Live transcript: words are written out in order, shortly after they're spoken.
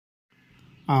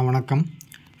வணக்கம்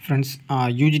friends.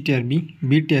 UGTRB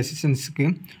பிடி அசிஸ்டன்ஸுக்கு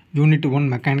unit 1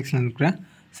 மெக்கானிக்ஸில் இருக்கிற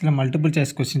சில மல்டிபிள்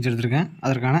சாய்ஸ் கொஸ்டின்ஸ் எடுத்திருக்கேன்.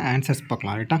 அதற்கான ஆன்சர்ஸ்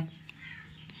பார்க்கலாம். ரைட்டா,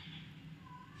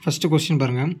 ஃபஸ்ட்டு கொஸ்டின்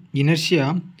பாருங்கள். Inertia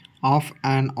of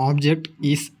an object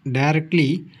is directly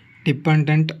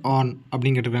depend on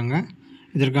அப்படின்னு கேட்டிருக்காங்க.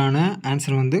 இதற்கான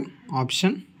ஆன்சர் வந்து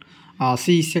option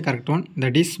C is a correct one,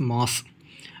 that is mass.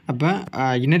 அப்போ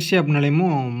இனர்ஷியா அப்படின்னாலேயும்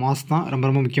மாஸ் தான் ரொம்ப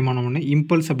முக்கியமான ஒன்று.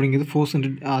 இம்பல்ஸ் அப்படிங்கிறது ஃபோர்ஸ் இன்டு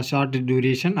ஷார்ட்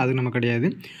டியூரேஷன், அது நம்ம கிடையாது.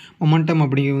 மொமெண்டம்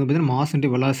அப்படிங்கிறது பார்த்திங்கன்னா மாஸ்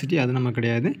இன்டு வெலாசிட்டி, அது நம்ம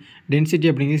கிடையாது. டென்சிட்டி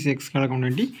அப்படிங்கிறது X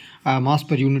கலக்கொண்டாட்டி mass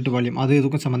per unit volume, அது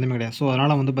எதுக்கும் சம்மந்தமே கிடையாது. ஸோ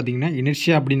அதனால் வந்து பார்த்திங்கன்னா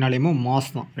இனர்ஷியா அப்படின்னாலேயும்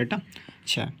மாஸ் தான். ரைட்டா,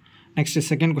 சரி. நெக்ஸ்ட்டு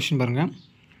செகண்ட் கொஸ்டின் பாருங்கள்.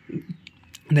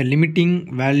 த limiting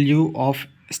value of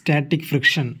static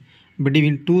friction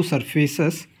between two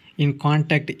surfaces in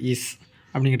contact is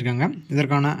அப்படின்னு கேட்டிருக்காங்க.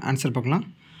 இதற்கான ஆன்சர் பார்க்கலாம்.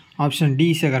 Option D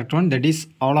is a correct one, that is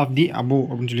all of the above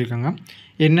அப்படின்னு சொல்லியிருக்காங்க.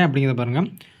 என்ன அப்படிங்கிறத பாருங்கள்.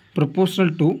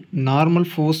 Proportional to normal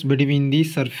force between the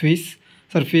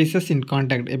surfaces in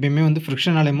contact. எப்பயுமே வந்து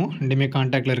ஃப்ரிக்ஷனாலேயும் ரெண்டுமே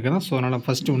கான்டாக்டில் இருக்கிறதா. ஸோ அதனால்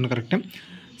ஃபஸ்ட்டு ஒன்று கரெக்டு.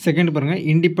 செகண்ட் பாருங்கள்,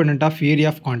 independent of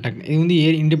area of contact. இது வந்து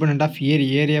இண்டிபெண்ட் ஆஃப்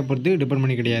ஏரியா பொறுத்து டிபெண்ட்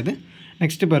பண்ணி கிடையாது.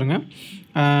 நெக்ஸ்ட்டு பாருங்கள்,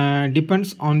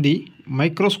 depends on the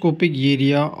microscopic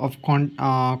area of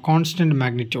constant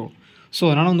magnitude. So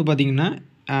அதனால் வந்து பார்த்திங்கன்னா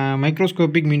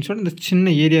மைக்ரோஸ்கோபிக் மீன்ஸோட இந்த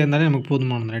சின்ன ஏரியா இருந்தாலே நமக்கு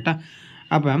போதுமானது. ரைட்டா,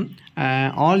 அப்போ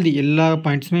ஆல் தி எல்லா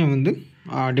பாயிண்ட்ஸுமே வந்து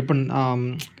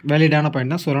வேலிடான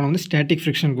பாயிண்ட் தான். ஸோ அதனால் வந்து ஸ்டாட்டிக்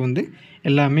ஃப்ரிக்ஷனுக்கு வந்து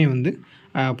எல்லாமே வந்து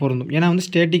பொருந்தும். ஏன்னா வந்து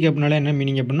ஸ்டாட்டிக் அப்படின்னால என்ன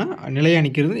மீனிங் அப்படின்னா நிலையாக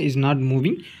நிற்கிறது, இஸ் நாட்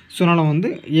மூவிங். ஸோ அதனால்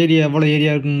வந்து ஏரியா எவ்வளோ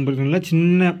ஏரியா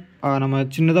இருக்குங்கிறதுனால நம்ம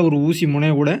சின்னதாக ஒரு ஊசி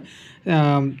முனையை கூட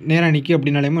நேராக நிற்க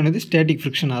அப்படின்னாலேயும் வந்து ஸ்டாட்டிக்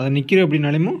ஃப்ரிக்ஷன். அதை நிற்கிற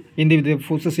அப்படின்னாலேயும் எந்த வித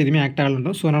ஃபோர்ஸஸ் எதுவுமே ஆக்ட்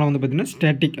ஆகலன்றோம். ஸோ அதனால் வந்து பார்த்திங்கன்னா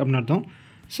ஸ்டாட்டிக் அப்படின்னு அர்த்தம்.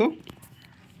 ஸோ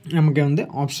நமக்கு வந்து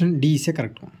option D இஸே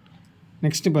correct one.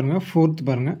 Next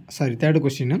பாருங்கள், third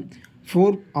question.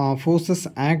 Forces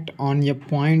act on a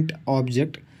point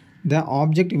object, the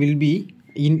object will be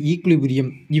in equilibrium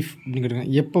if அப்படிங்கிறாங்க.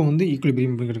 எப்போ வந்து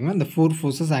ஈக்குலிபிரியம் அப்படிங்கிறாங்க இந்த 4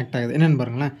 ஃபோர்ஸஸ் ஆக்ட் ஆகுது என்னென்னு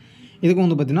பாருங்களேன். இதுக்கு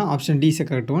வந்து பார்த்திங்கன்னா option D இஸே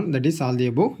correct one, that is all the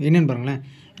above. என்னென்னு பாருங்களேன்.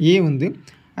 ஏ வந்து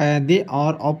they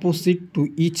are opposite to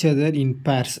each other in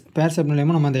purse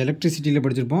அப்படின்னாலேயும் நம்ம அந்த எலக்ட்ரிசிட்டியில்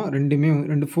படிச்சிருப்போம்.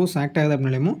 ரெண்டு ஃபோர்ஸ் ஆக்ட் ஆகுது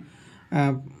அப்படின்னாலேயும்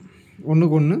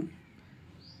ஒன்றுக்கு ஒன்று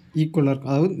ஈக்குவலாக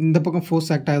இருக்கும். அதாவது இந்த பக்கம் ஃபோர்ஸ்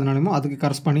ஆக்ட் ஆகுதுனாலும் அதுக்கு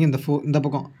கரஸ்பாண்டிங் இந்த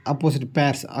பக்கம் ஆப்போசிட்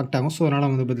பேர்ஸ் ஆக்ட் ஆகும். ஸோ அதனால்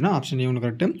வந்து பார்த்திங்கன்னா ஆப்ஷன் ஏ ஒன்று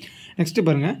கரெக்டு. நெக்ஸ்ட்டு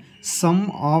பாருங்கள், some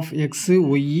of x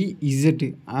Y Z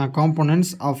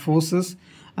components of forces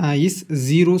is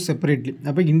 0 separately.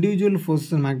 அப்போ இண்டிவிஜுவல்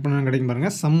ஃபோர்ஸஸ் மேக் பண்ண கிடைக்கும்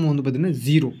பாருங்கள். சம் வந்து பார்த்திங்கன்னா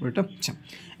 0. ரைட்டா,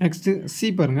 நெக்ஸ்ட்டு சி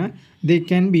பாருங்கள். They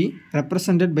can be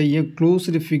represented by a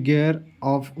closed figure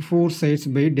of 4 sides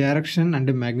by direction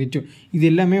and magnitude. இது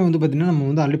எல்லாமே வந்து பார்த்திங்கன்னா நம்ம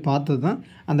வந்து ஆல்ரெடி பார்த்தது தான்.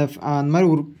 அந்த மாதிரி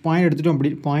ஒரு பாயிண்ட்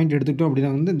எடுத்துக்கிட்டோம்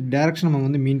அப்படின்னா வந்து டைரக்ஷன் நம்ம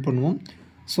வந்து மீன் பண்ணுவோம்.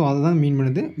 ஸோ அதை தான் மீன்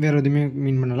பண்ணுது, வேறு எதுவுமே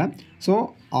மீன் பண்ணலை. ஸோ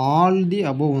ஆல் தி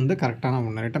அபோவ் வந்து கரெக்டான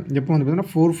ஒன்று. ரைட்டா, எப்போ வந்து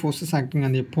பார்த்திங்கன்னா 4 ஃபோர்ஸஸ் ஆக்டிங்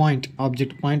அந்த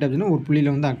பாயிண்ட் ஒரு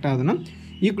புள்ளியில் வந்து ஆக்ட் ஆகுதுன்னா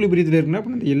ஈக்குலிபிரியத்தில் இருக்குன்னா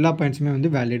அப்போ அந்த எல்லா பாயிண்ட்ஸுமே வந்து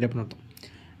வேலிட் அப்படின்னு அர்த்தம்.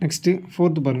 நெக்ஸ்ட்டு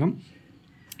ஃபோர்த்து பாருங்கள்.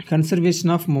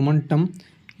 Conservation of momentum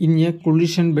in a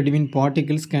collision between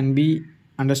particles can be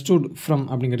understood from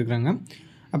அப்படிங்கிறாங்க.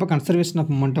 அப்போ கன்சர்வேஷன்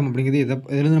ஆஃப் மொமெண்டம் அப்படிங்கிறது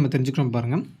எதில் நம்ம தெரிஞ்சுக்கிறோம்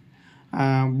பாருங்கள்.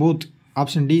 Both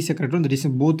option D is correct one, that is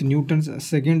both Newton's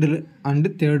second and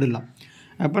third லா.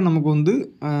 அப்போ நமக்கு வந்து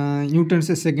நியூட்டன்ஸ்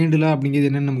செகண்ட் லா அப்படிங்கிறது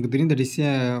என்னென்னு நமக்கு தெரியும். தட் இஸ் ஏ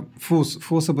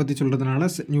ஃபோர்ஸை பற்றி சொல்கிறதுனால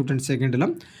Newton's second law.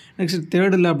 Next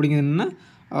third லா அப்படிங்கிறது என்னென்னா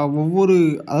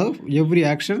அதாவது every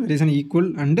action is an equal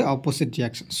and opposite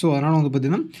reaction. So அதனால் வந்து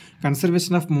பார்த்திங்கன்னா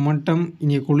conservation of momentum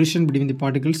in A collision between the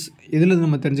particles இதில்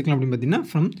நம்ம தெரிஞ்சுக்கலாம் அப்படின்னு பார்த்திங்கன்னா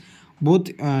from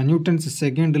both Newton's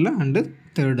second law and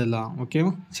third லா.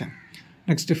 ஓகேவா, சரி.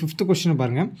 நெக்ஸ்ட்டு ஃபிஃப்த்து கொஸ்டின்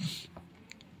பாருங்கள்.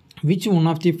 Which one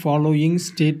of the following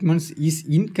statements is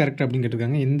incorrect அப்படின்னு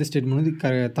கேட்டிருக்காங்க. எந்த ஸ்டேட்மெண்ட்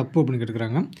வந்து தப்பு அப்படின்னு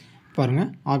கேட்டிருக்காங்க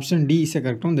பாருங்கள். Option D is a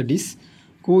correct one, that is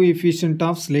coefficient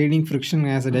of sliding friction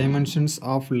as dimensions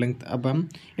of length. அப்போ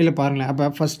இல்லை பாருங்களேன்.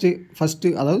 அப்போ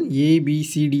ஃபஸ்ட்டு அதாவது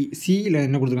ஏபிசிடி சியில்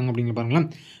என்ன கொடுத்துருக்காங்க அப்படிங்கிற பாருங்களேன்.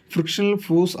 Frictional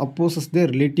force opposes the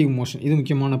relative motion, இது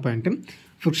முக்கியமான point.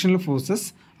 Frictional forces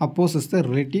opposes the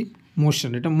relative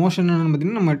motion. ரைட்டா, மோஷன் என்னென்னு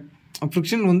பார்த்திங்கன்னா நம்ம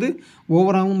ஃப்ரிக்ஷன் வந்து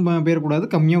ஓவராகவும் போயிடக்கூடாது,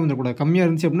 கம்மியாக வந்துடக்கூடாது. கம்மியாக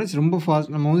இருந்துச்சு அப்படின்னா ரொம்ப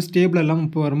ஃபாஸ்ட் நம்ம வந்து ஸ்டேபிள் எல்லாம்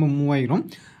இப்போ ரொம்ப மூவ் ஆகிரும்.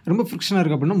 ரொம்ப ஃப்ரிக்ஷனாக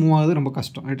இருக்குது அப்படின்னா மூவ் ஆகுது ரொம்ப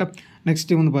கஷ்டம். ரைட்டா,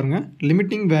 நெக்ஸ்ட்டு வந்து பாருங்கள்.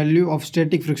 Limiting value of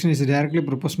static friction is directly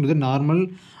proportional to the normal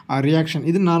reaction.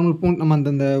 இது நார்மல் பாயிண்ட் நம்ம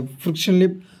அந்த ஃப்ரிக்ஷன்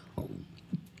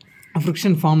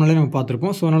ஃபார்ம்னாலே நம்ம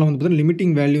பார்த்துருப்போம். ஸோ அதனால் வந்து பார்த்தீங்கன்னா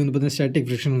லிமிட்டிங் வேல்யூ வந்து பார்த்தீங்கன்னா ஸ்டாட்டிக்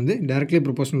ஃப்ரிக்ஷன் வந்து directly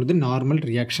proportional to the normal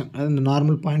reaction. அது இந்த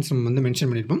நார்மல் பாயிண்ட்ஸ் நம்ம வந்து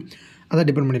மென்ஷன் பண்ணியிருப்போம், அதை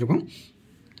டிபெண்ட் பண்ணியிருக்கோம்.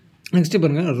 நெக்ஸ்ட்டு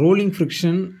பாருங்கள். Rolling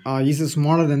friction is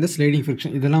smaller than the sliding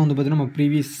friction. இதெல்லாம் வந்து பார்த்திங்கன்னா நம்ம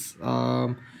ப்ரீவியஸ்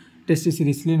டெஸ்ட்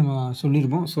சீரீஸ்லேயே நம்ம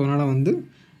சொல்லியிருப்போம். ஸோ அதனால் வந்து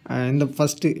இந்த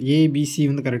ஃபஸ்ட்டு ஏபிசி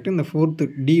வந்து கரெக்டு, இந்த ஃபோர்த்து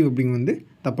டி அப்படிங்க வந்து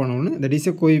தப்பான ஒன்று. That is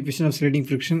a coefficient of sliding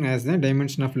friction as the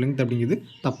dimension of length அப்படிங்கிறது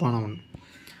தப்பான ஒன்று.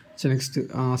 சரி, நெக்ஸ்ட்டு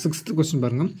 6th கொஸ்டின்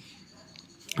பாருங்கள்.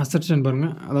 அசர்ஷன்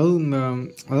பாருங்கள்.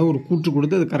 அதாவது ஒரு கூற்று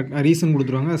கொடுத்து அது கரெக்ட் ரீசன்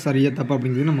கொடுத்துருவாங்க, அது சரியாக தப்பா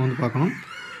அப்படிங்கிறது நம்ம வந்து பார்க்கணும்.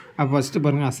 அப்போ ஃபஸ்ட்டு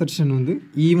பாருங்கள், அசர்ஷன் வந்து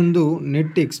even though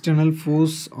net external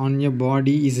force on a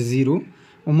body is 0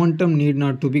 momentum need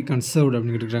not to be conserved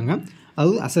அப்படின்னு கேட்டுருக்காங்க.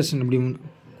 அது அசர்ஷன் அப்படி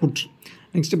கூற்று.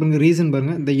 நெக்ஸ்ட்டு பாருங்கள், ரீசன்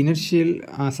பாருங்கள். த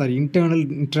internal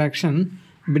interaction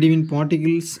between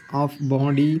particles of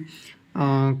body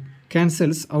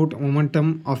cancels out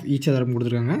momentum of each other அப்படின்னு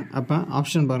கொடுத்துருக்காங்க. அப்போ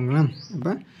ஆப்ஷன் பாருங்களேன்.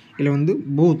 அப்போ இதில் வந்து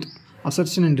both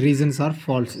assertion and reasons or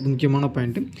false. இது முக்கியமான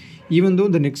point. Even though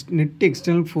the net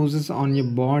external forces on a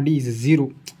body is 0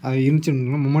 அது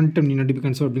இருந்துச்சுன்னா மொமெண்டம் நீ நட் பி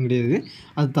கன்சர்வ் அப்படின்னு கிடையாது,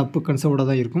 அது தப்பு, கன்சர்வ்டாக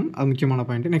தான் இருக்கும். அது முக்கியமான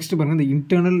பாயிண்ட்டு. நெக்ஸ்ட் பாருங்கள், இந்த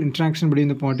internal interaction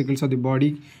between the particles of the body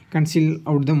conceal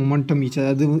out the momentum each.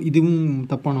 இதுவும்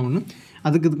தப்பான ஒன்று.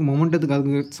 இதுக்கு மொமெண்டத்துக்கு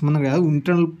அதுக்கு சம்மந்தம் கிடையாது,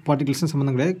 இன்டர்னல் பார்ட்டிகல்ஸும்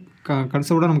சம்மந்தம் கிடையாது.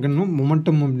 கன்சர்வ்டாக நமக்கு என்ன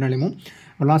மொமெண்டம் அப்படின்னாலேயும்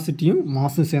வெலாசிட்டியும்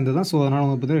மாஸும் சேர்ந்து தான். ஸோ அதனால்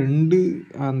வந்து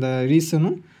பார்த்தீங்கன்னா அந்த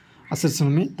ரீசனும்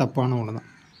அசர்ஷனுமே தப்பான ஒன்று தான்.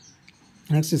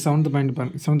 நெக்ஸ்ட் 7th பாயிண்ட்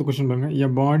பாருங்கள். 7th கொஸ்டின் பாருங்கள். எ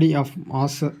body of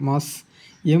mass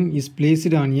m is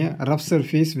placed on a rough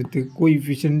surface with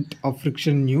coefficient of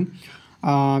friction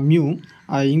mu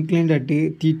inclined at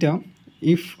theta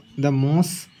if the mass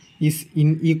is in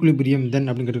equilibrium then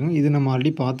அப்படின்னு கேட்டிருக்காங்க. இது நம்ம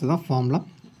ஆல்ரெடி பார்த்து தான் formula.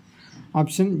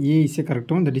 Option A is a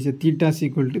correct one. That is theta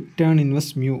equal to turn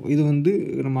inverse mu. இது வந்து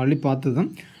நம்ம already பார்த்து தான்.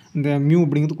 இந்த மியூ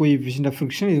அப்படிங்கிறது கோஎஃபிஷியன்ட் ஆஃப்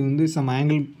ஃப்ரிக்ஷன். இது வந்து சம்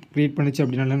ஆங்கிள் க்ரியேட் பண்ணிச்சு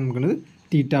அப்படின்னால நமக்கு வந்து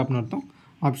தீட்டா அப்படின்னு அர்த்தம்.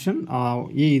 ஆப்ஷன்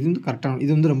ஏ இது வந்து கரெக்டான,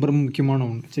 இது வந்து ரொம்ப ரொம்ப முக்கியமான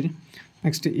ஒன்று. சரி,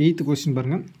 நெக்ஸ்ட் 8th கொஸ்டின்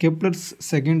பாருங்கள். Kepler's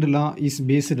second law is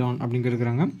based on அப்படின்னு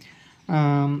இருக்கிறாங்க.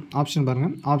 ஆப்ஷன்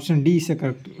பாருங்கள். Option D is a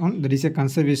correct one. That is a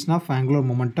conservation of angular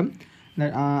momentum.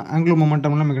 Angular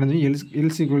மொமெண்டம்லாம் நமக்கு என்ன தெரியும்,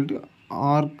 L equal to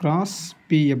R cross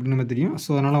B அப்படின்னு நம்ம தெரியும். ஸோ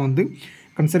அதனால் வந்து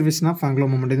கன்சர்வேஷன் ஆஃப்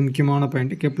ஆங்குலர் மொமெண்டம் இது முக்கியமான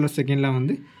பாயிண்ட். கெப்லர் செகண்டில்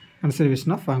வந்து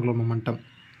conservation of angular momentum.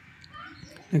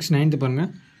 Next 9th பாருங்கள்.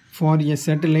 For a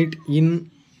satellite in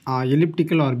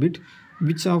elliptical orbit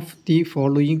which of the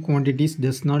following quantities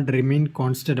does not remain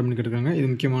constant அப்படின்னு கேட்டிருக்காங்க. இது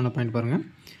முக்கியமான பாயிண்ட் பாருங்கள்.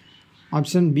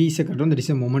 Option B is correct one. That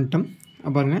is a momentum.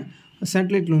 பாருங்கள்,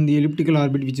 சேட்டலைட்டில் வந்து elliptical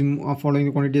orbit which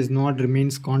following quantities not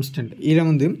remains constant. இதில்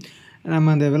வந்து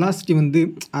நம்ம அந்த வெலாசிட்டி வந்து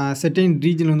செர்டைன்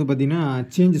ரீஜனில் வந்து பார்த்திங்கன்னா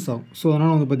சேஞ்சஸ் ஆகும். ஸோ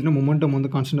அதனால் வந்து பார்த்திங்கன்னா மொமெண்டம்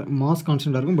வந்து கான்ஸ்டன்ட், மாஸ்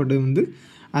கான்ஸ்டண்ட்டாக இருக்கும். பட் வந்து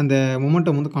அந்த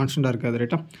மொமெண்டம் வந்து கான்ஸ்டண்ட்டாக இருக்காது.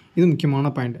 ரைட்டா, இது முக்கியமான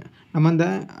பாயிண்ட். நம்ம அந்த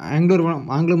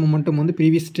ஆங்குலர் மொமெண்டம் வந்து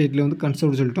ப்ரீவியஸ் ஸ்டேட்டில் வந்து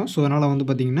கன்சர்வ் சொல்லிட்டோம். ஸோ அதனால் வந்து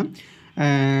பார்த்திங்கன்னா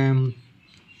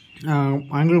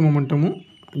ஆங்குலர் மொமெண்டமும்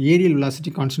ஏரியல்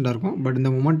வெலாசிட்டி கான்ஸ்டண்ட்டாக இருக்கும். பட் இந்த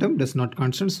momentum does not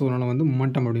constant. So அதனால் வந்து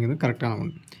மொமெண்டம் அப்படிங்கிறது கரெக்டான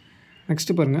ஒன்று.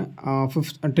 நெக்ஸ்ட்டு பாருங்கள்,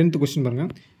 10th கொஸ்டின் பாருங்கள்.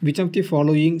 Which of the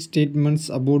following statements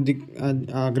about the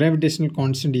gravitational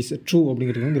constant is true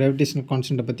அப்படிங்கிறது. கிராவிடேஷனல்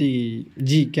கான்ஸ்டன்ட்டை பற்றி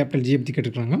கேபிட்டல் ஜி பற்றி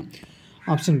கேட்டுருக்காங்க.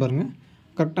 ஆப்ஷன் பாருங்கள்.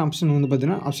 கரெக்ட் ஆப்ஷன் வந்து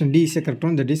பார்த்தீங்கன்னா option D is a correct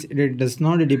one. That is it does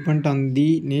not depend on the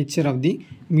nature of the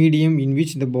medium in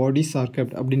which the bodies R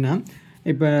kept. அப்படின்னா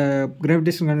இப்போ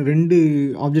கிராவிடேஷனுக்கான 2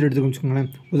 object எடுத்துக்கணும் வச்சுக்கோங்களேன்.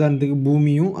 உதாரணத்துக்கு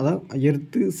பூமியும், அதாவது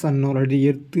எர்த்து சன்னோ இல்லாட்டி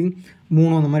எர்த்து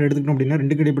மூணும் அந்த மாதிரி எடுத்துக்கணும். அப்படின்னா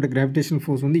 2க்கு இடைப்பட்ட கிராவிடேஷன்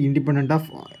ஃபோர்ஸ் வந்து independent of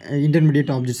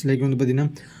intermediate objects. Like வந்து பார்த்திங்கன்னா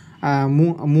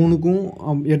மூணுக்கும்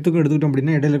எர்த்துக்கும் எடுத்துக்கிட்டோம்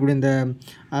அப்படின்னா இடையில கூட இந்த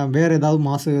வேறு ஏதாவது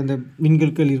மாசு இந்த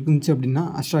விண்கற்கள் இருந்துச்சு அப்படின்னா,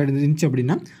 அஸ்ட்ராய்டு இருந்துச்சு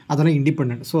அப்படின்னா அதெல்லாம்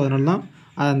இண்டிபெண்ட். ஸோ அதனால தான்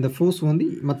அந்த ஃபோர்ஸ் வந்து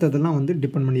மற்றதெல்லாம் வந்து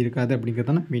டிபெண்ட் பண்ணி இருக்காது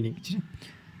அப்படிங்கிறதான மீனிங்.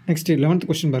 நெக்ஸ்ட்டு 11th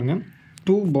கொஸ்டின் பாருங்கள்.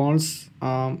 2 balls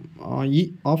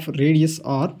of radius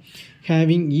are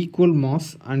having equal mass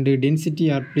and density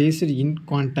are placed in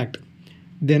contact.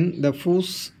 Then the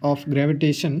force of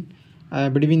gravitation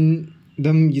between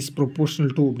them is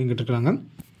proportional to அப்படின்னு கேட்டுருக்காங்க.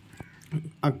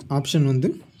 ஆப்ஷன் வந்து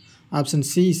option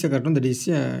C is correct one. That is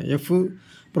F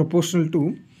proportional to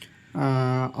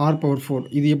r⁴.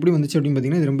 இது எப்படி வந்துச்சு அப்படின்னு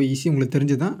பார்த்தீங்கன்னா இது ரொம்ப ஈஸி, உங்களுக்கு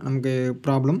தெரிஞ்சு தான். நமக்கு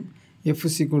problem F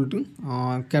is equal to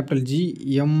capital G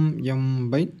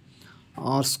m/r².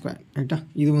 ரைட்டா,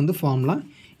 இது வந்து ஃபார்முலா.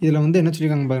 இதில் வந்து என்ன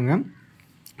சொல்லியிருக்காங்க பாருங்கள்.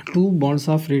 2 balls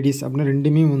ஆஃப் ரேடியஸ் அப்படின்னா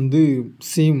ரெண்டுமே வந்து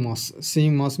சேம்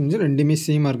மாஸ் முடிஞ்சு ரெண்டுமே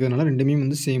சேமாக இருக்கிறதுனால ரெண்டுமே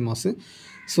வந்து சேம் மாஸு.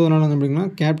 ஸோ அதனால் வந்து எப்படின்னா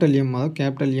கேபிட்டல் எம், அதாவது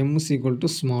capital M is equal to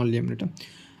small M. ரைட்டா,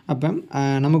 அப்போ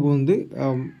நமக்கு வந்து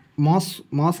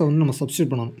மாஸை வந்து நம்ம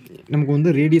சப்ஸ்டியூட் பண்ணணும். நமக்கு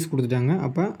வந்து ரேடியஸ் கொடுத்துட்டாங்க.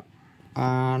 அப்போ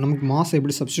நமக்கு மாஸை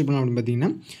எப்படி சப்ஸ்டியூட் பண்ணலாம் அப்படின்னு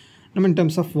பார்த்தீங்கன்னா நம்ம இன்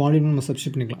டர்ம்ஸ் ஆஃப் வால்யூம் நம்ம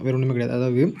சப்ஸ்டியூட் பண்ணிக்கலாம். வேறு ஒன்றுமே கிடையாது.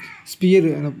 அதாவது ஸ்பியர்,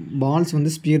 பால்ஸ்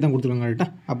வந்து ஸ்பியர் தான் கொடுத்துருக்காங்க. ரைட்டா,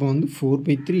 அப்போ வந்து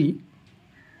 4/3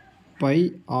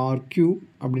 πr³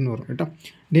 அப்படின்னு வரும். ரைட்டா,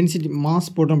 டென்சிட்டி மாஸ்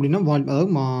போட்டோம் அப்படின்னா அதாவது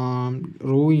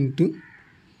ρ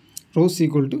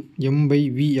ஈக்குவல் டு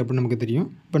m/v அப்படின்னு நமக்கு தெரியும்.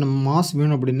 இப்போ நம்ம மாஸ்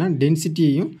வேணும் அப்படின்னா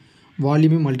டென்சிட்டியையும்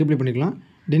வால்யூமையும் மல்டிப்ளை பண்ணிக்கலாம்.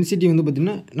 டென்சிட்டி வந்து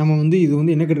பார்த்திங்கன்னா நம்ம வந்து இது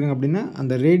வந்து என்ன கேட்டிருக்காங்க அப்படின்னா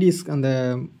அந்த ரேடியஸ் அந்த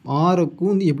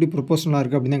ஆருக்கும் வந்து எப்படி ப்ரொபோஷனலாக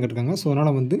இருக்குது அப்படின்னு தான் கேட்டிருக்காங்க. ஸோ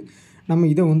அதனால் வந்து நம்ம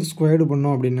இதை வந்து ஸ்கொயர்டு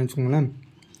பண்ணோம் அப்படின்னு வச்சுக்கோங்களேன்,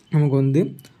 நமக்கு வந்து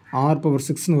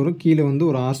r⁴ வரும். கீழே வந்து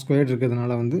ஒரு r²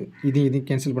 இருக்கிறதுனால வந்து இதையும்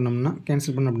கேன்சல் பண்ணோம்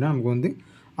அப்படின்னா நமக்கு வந்து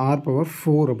r⁴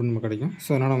 அப்படின்னு நமக்கு கிடைக்கும். ஸோ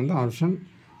அதனால் வந்து ஆப்ஷன்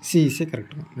சி இஸ்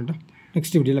கரெக்டாக. ரைட்டா?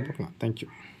 நெக்ஸ்ட் வீடியோவில் பார்க்கலாம். தேங்க்யூ.